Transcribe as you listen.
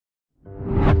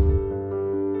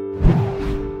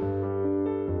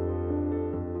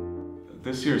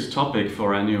This year's topic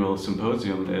for our annual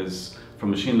symposium is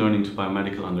From Machine Learning to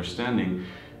Biomedical Understanding.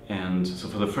 And so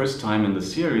for the first time in the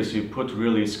series, we put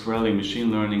really squarely machine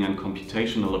learning and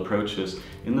computational approaches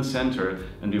in the center,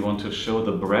 and we want to show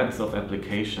the breadth of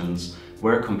applications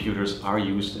where computers are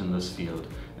used in this field.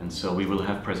 And so we will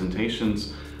have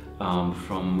presentations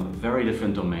from very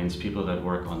different domains, people that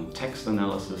work on text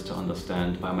analysis to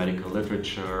understand biomedical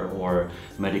literature or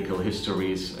medical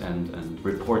histories and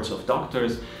reports of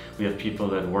doctors. We have people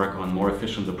that work on more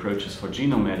efficient approaches for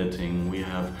genome editing. We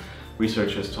have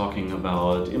researchers talking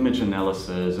about image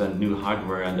analysis and new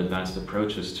hardware and advanced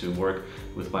approaches to work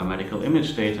with biomedical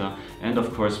image data. And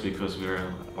of course, because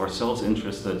we're ourselves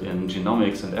interested in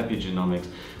genomics and epigenomics,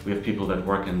 we have people that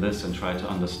work in this and try to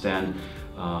understand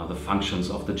the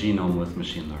functions of the genome with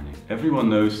machine learning. Everyone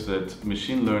knows that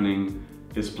machine learning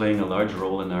is playing a large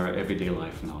role in our everyday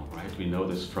life now, right? We know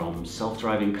this from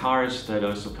self-driving cars that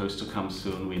are supposed to come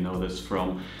soon. We know this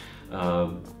from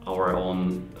our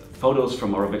own photos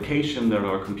from our vacation that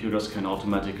our computers can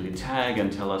automatically tag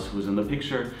and tell us who's in the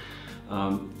picture.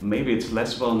 Maybe it's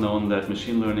less well known that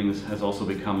machine learning has also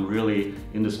become really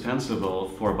indispensable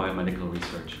for biomedical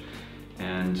research.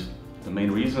 And the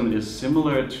main reason is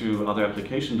similar to other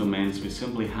application domains. We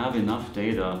simply have enough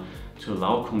data to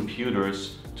allow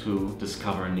computers to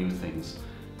discover new things.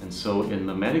 And so in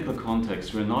the medical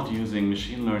context, we're not using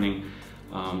machine learning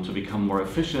to become more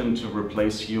efficient, to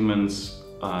replace humans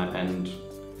and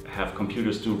have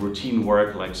computers do routine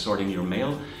work like sorting your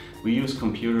mail. We use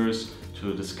computers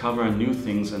to discover new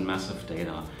things in massive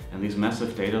data. And these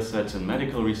massive data sets in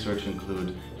medical research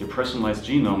include your personalized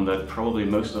genome that probably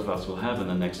most of us will have in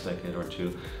the next decade or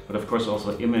two, but of course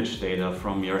also image data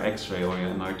from your X-ray or your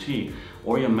MRT,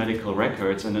 or your medical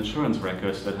records and insurance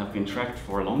records that have been tracked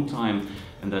for a long time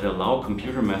and that allow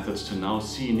computer methods to now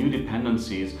see new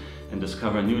dependencies and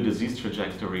discover new disease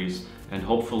trajectories and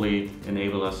hopefully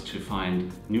enable us to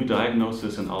find new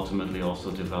diagnoses and ultimately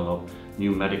also develop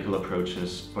new medical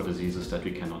approaches for diseases that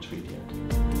we cannot treat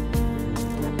yet.